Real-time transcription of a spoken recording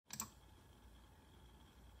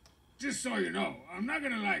Just so you know, I'm not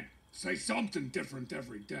gonna, like, say something different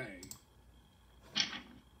every day.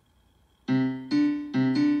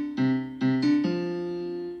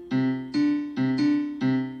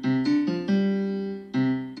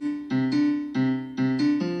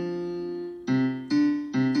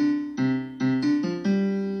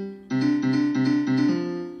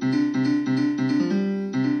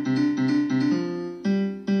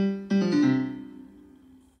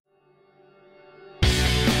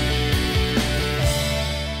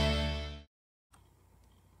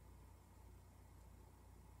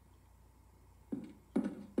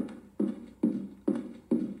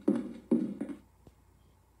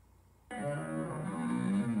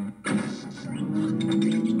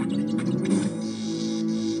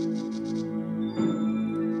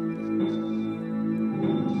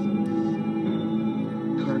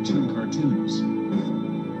 Cartoons.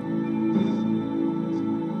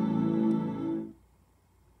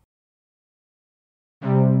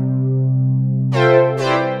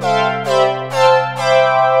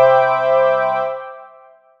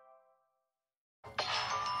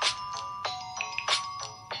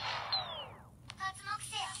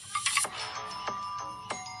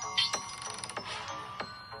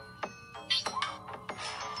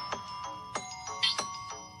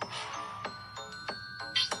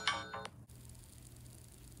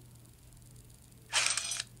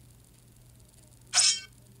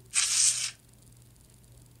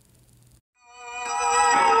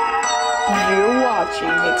 You're watching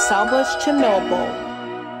Examples Chernobyl.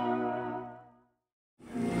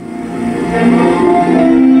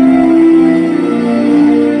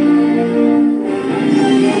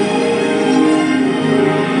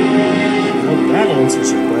 Hope that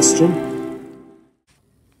answers your question.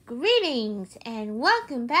 Greetings and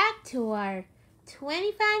welcome back to our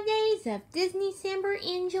 25 days of Disneycember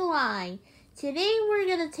in July. Today we're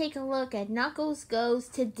going to take a look at Knuckles Goes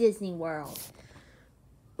to Disney World.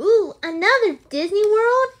 Ooh, another Disney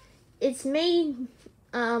World? It's made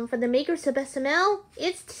for the makers of SML.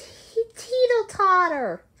 It's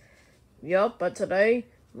Teetle-Totter. Yup, but today,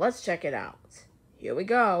 let's check it out. Here we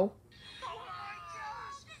go.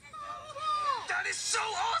 That is so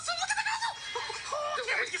awesome! Look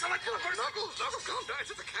at the Knuckles! Knuckles, calm down. It's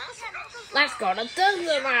just a castle. Let's go to Disney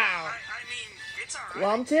World. I mean, it's alright.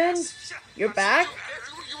 Clumpton, you're back?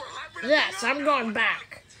 Yes, I'm going back.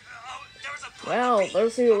 Well,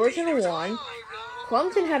 there's the original one.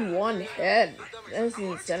 Clumpton had one head. This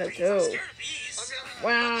instead of two.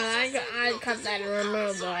 Well, I cut that and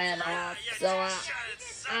removed the head off, so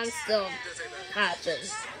I'm still hatching.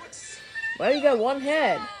 Well, you got one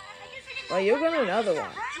head. Well, you got another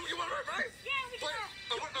one.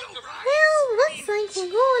 Well, looks like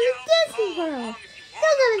we're going to Disney World.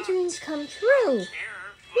 Still got dreams come true.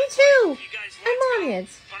 Me too. I'm on it.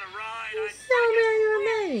 I'm so very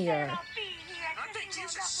romantic.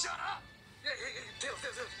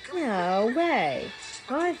 No way.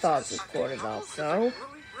 I thought this quarter also. Really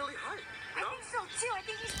high. I think so too. I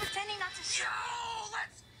think he's pretending not to show.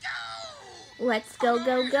 Let's go,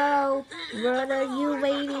 go, go. What are you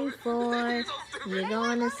waiting for? You're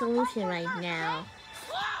going to solution right now.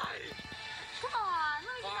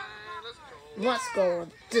 Let's go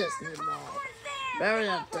to Disney World. Very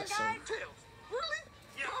audition.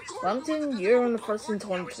 Clumpton, you're on the first in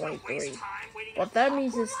 2023. But that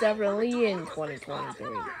means it's definitely in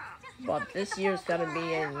 2023. But this year's gonna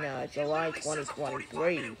be in July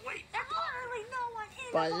 2023.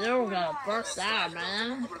 But you're gonna burst out,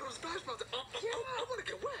 man.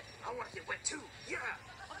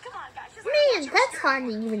 Man, that's hard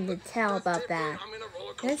even to tell about that.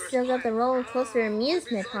 I still got the roller coaster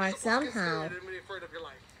amusement park somehow. Alright,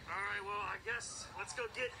 well, I guess let's go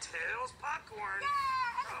get Tails popcorn.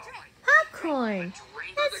 Popcorn!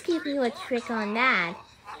 Let's give you a trick on that.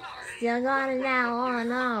 Still got it now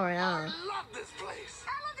on our own. I love this place.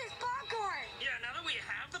 I love this popcorn. Yeah, now that we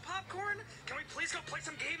have the popcorn, can we please go play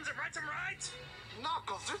some games and ride some rides?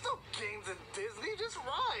 Knuckles, there's no games in Disney, just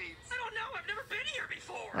rides. I don't know, I've never been here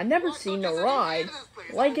before. I never seen a ride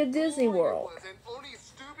like at Disney World.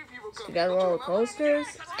 You got roller coasters.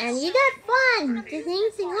 And you got fun! The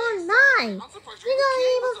things are going by! You got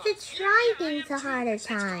able to try things a harder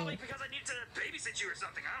time. Because I need to babysit you or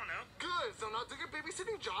something, I don't know. Good, so now take a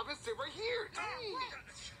babysitting job and sit right here.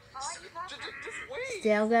 Just wait.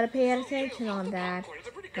 Still gotta pay attention on that.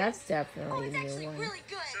 That's definitely a new one. So, you guys ready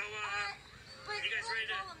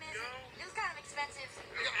to go? It was kind of expensive.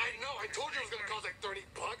 Yeah, I know. I told you it was gonna cost like $30. I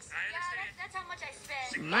understand. That's how much I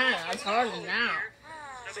spent. Man, that's harder now.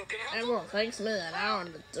 Everyone takes me an hour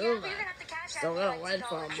to do that. Still gotta wait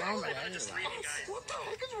for a moment anyways. What the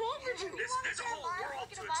heck is wrong with you? There's a whole world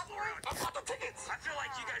to explore out there. I bought the tickets. I feel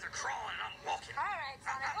like you guys are crawling and I'm walking.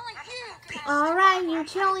 Alright, you're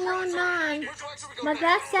chilling on. But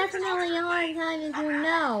that's definitely all I kind to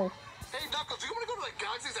know. Hey, Knuckles, do you want to go to the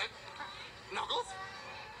Galaxy's Edge? Knuckles?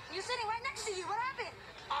 You're sitting right next to you. What happened?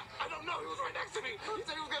 I don't know. He was right next to me. He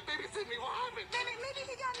said he was going to babysit me. What happened? Maybe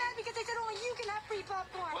he got mad because they said only you can have free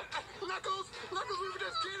popcorn. What? Knuckles, we were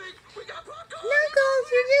just kidding. We got popcorn. Knuckles,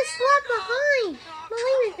 you're just left behind.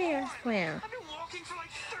 Believe me, Ferris wheel. I've been walking for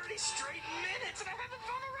like 30 straight minutes and I haven't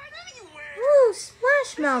found a ride anywhere. Ooh,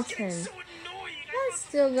 Splash Mountain. So annoying. That's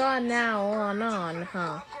still got now on,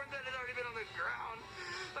 huh? Popcorn that had already been on the ground.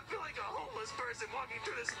 I feel like a homeless person walking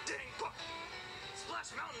through this dang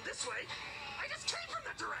Splash Mountain this way. I just came from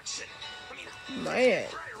that direction. I mean, Man,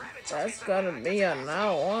 that's gotta be a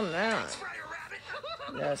now on that.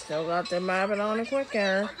 Yeah, still got the rabbit on the quick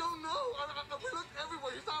air. I don't know. We looked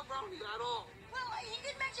everywhere. He's not around here at all. Well, he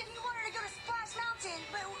did mention he wanted to go to Splash Mountain,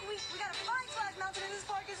 but we gotta find Splash Mountain in this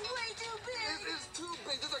park. It's way too big. It's too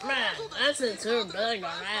big. There's a Man, that's a too big a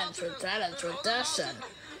man for that a tradition.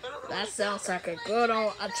 That sounds like a good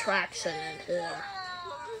old attraction in here.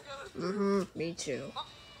 Me too.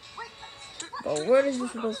 But where is he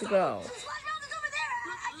supposed to go? Splash Mountain's over there.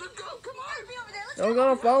 Let's go. Come on. Be over there. Let's Don't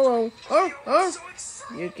gotta follow. Oh,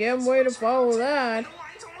 you can't wait to follow that. The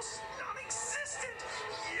line's almost non-existent.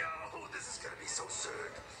 Yo, this is gonna be so sick.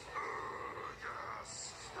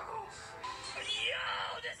 Yes. Oh.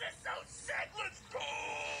 Yo, this is so sick. Let's go.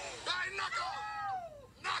 Hey,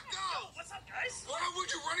 Knuckles! What's up, guys? Why were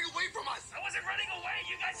you running away from us? I wasn't running away.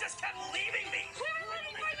 You guys just kept leaving me. We were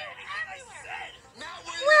running away from anything I said. Now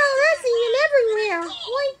we're Well, that's even everywhere.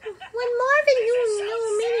 Like when Marvin knew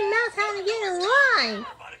Minnie Mouse how to get a ride.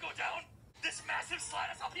 about to go down this massive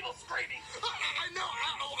slide. I saw people screaming. I know.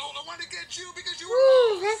 I want to get you because you were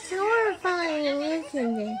Ooh, that's horrifying,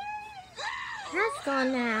 isn't it? That's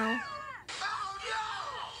gone now. Oh, no!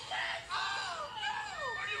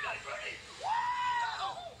 Are you guys ready? No.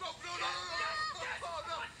 Oh, no.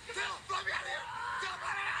 Tail, fly me out of here. Tail,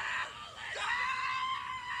 fly me out of here.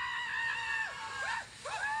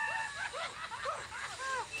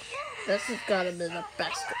 This has gotta be the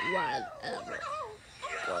best ride ever.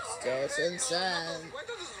 What's this insane? Why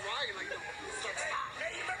does this ride like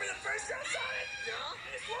Hey, you remember the first time I saw it? Yeah?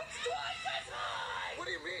 This one's twice as high. What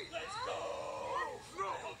do you mean? Let's go. No.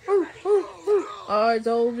 I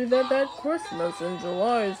told you that Christmas in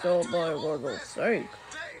July is so by God's sake.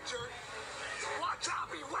 Danger. Watch out,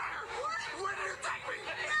 beware. Where did you take me?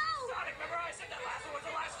 Sonic, remember I said that last one was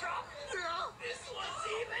the last drop? Yeah. This one's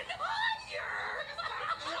even higher.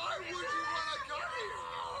 Why would you want to go here?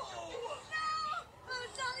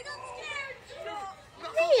 Sonic, I'm scared.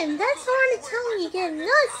 Man, that's hard to tell when you get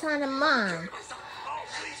nuts on a mind. Oh,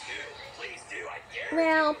 please do. I dare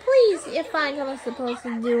Well, please, if I'm supposed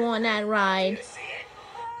to do on that ride. see it.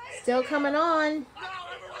 Still coming on. No,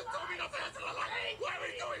 everyone told me not to answer the light. Why are we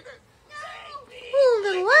doing this? Ooh,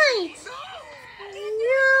 the lights.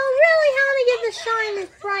 No, really, how to get the shine as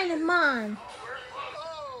bright as mine. Oh,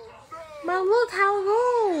 no. But look how it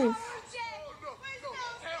goes. No.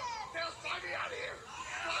 Tail, fly me out of here.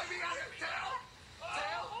 Fly me out of here, Tail.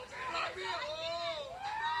 Tail, fly me out.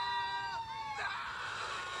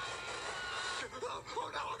 Oh,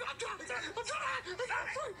 no, I'm drowning.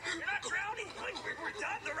 You're not drowning. We're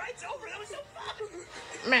done. The ride's over. That was so fun.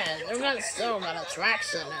 Man, they've still got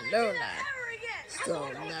attraction and doing that.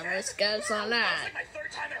 Still never escapes on that. My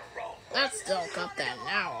third time in a row. That's still got that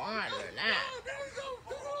now on or that.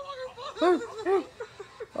 That was so fun.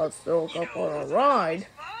 That's still got on a ride.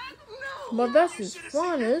 But that's just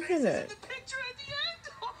fun, isn't it? The picture at the end.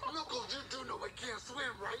 Knuckles, you do know I can't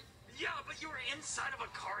swim, right? Yeah, but you were inside of a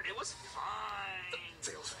cart. It was fine.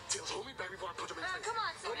 Tails, hold me back before I put him in. Come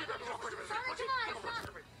on, Hold me Sonic. back before I put him in. Sonic, come on.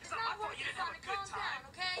 It's not my fault you didn't have a good time.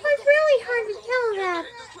 It's really hard to tell that.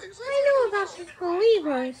 I know about the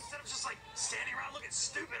believers. Instead of just like standing around looking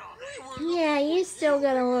stupid all day. Yeah, you still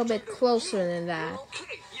got a little bit closer than that.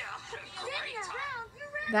 Okay, yeah. Great time.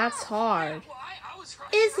 That's hard. Well, I was right.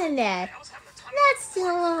 Isn't it? I was having a time. That's still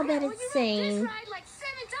a little bit insane. Tried like 7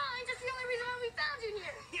 times. That's the only reason why we found you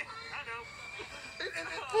here. Yeah, I know.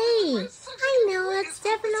 Hey, I know that's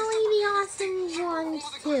definitely the awesome ones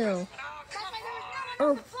too.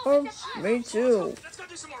 Me too. Let's go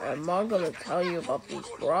do some more. I'm not gonna tell you about these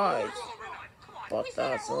rides. But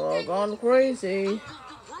that's all gone crazy. You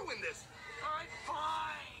ruined this. All right,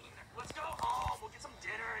 fine. Let's go home. We'll get some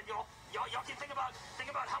dinner, and y'all can think about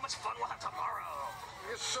how much fun we'll have tomorrow.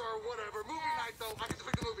 Sure, whatever. Movie night, though. I get to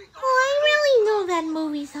pick the movie. Oh, I really know that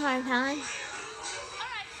movie's hard, huh? Alright,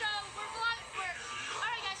 so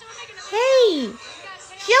alright, guys, so we're making a Hey!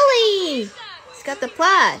 Chili! It's got the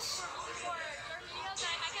plush. I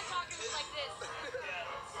can talk to you like this.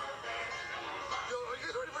 Yo, are you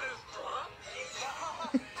guys ready for this drop?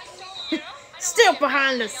 I told you. Still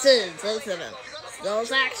behind the scenes, isn't it?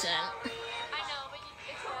 Those action. I know, but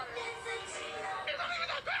it's water. It's not even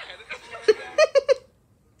that bad.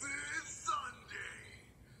 This Sunday,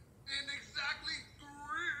 in exactly 3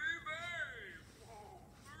 days,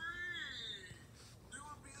 3, there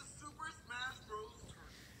will be a Super Smash Bros.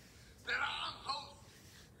 Tournament that I'm hosting.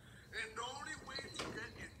 And the only way to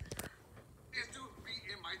get in there is to be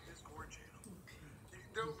in my Discord channel.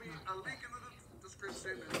 There will be a link in the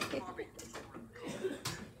description and probably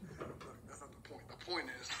Look, that's not the point. The point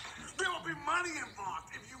is, there will be money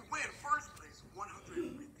involved if you win. First place,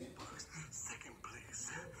 $150. Second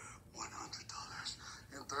place, $100.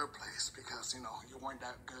 And third place, because you weren't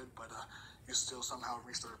that good, but you still somehow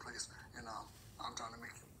reached third place. And I'm trying to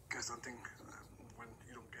make you get something when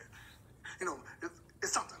you don't get.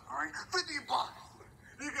 It's something, all right? $50.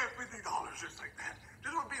 You get $50 just like that.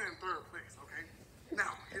 Just for being in third place, okay?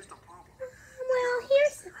 Now, here's the problem. Well,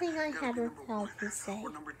 here's the thing I have to say. Or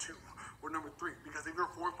number 2, or number 3. Because if you're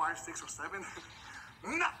 4, 5, 6, or 7,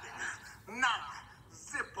 nothing, nada,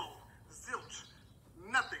 zippo, zilch,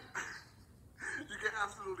 nothing. You get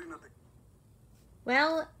absolutely nothing.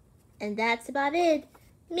 Well, and that's about it.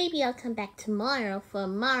 Maybe I'll come back tomorrow for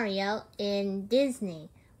Mario in Disney.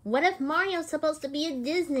 What if Mario's supposed to be at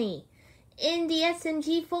Disney? In the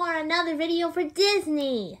SMG for another video for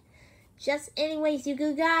Disney. Just anyways, you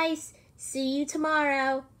good guys. See you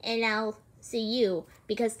tomorrow, and I'll see you,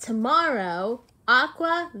 because tomorrow,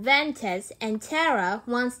 Aqua, Ventus, and Terra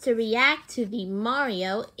wants to react to the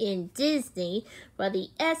Mario in Disney for the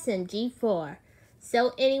SMG4.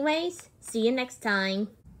 So anyways, see you next time.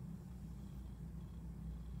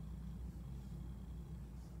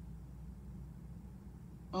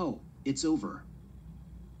 Oh, it's over.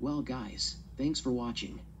 Well guys, thanks for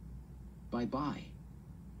watching. Bye-bye.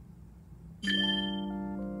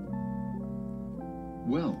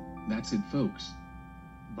 Well, that's it folks.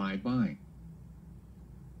 Bye-bye.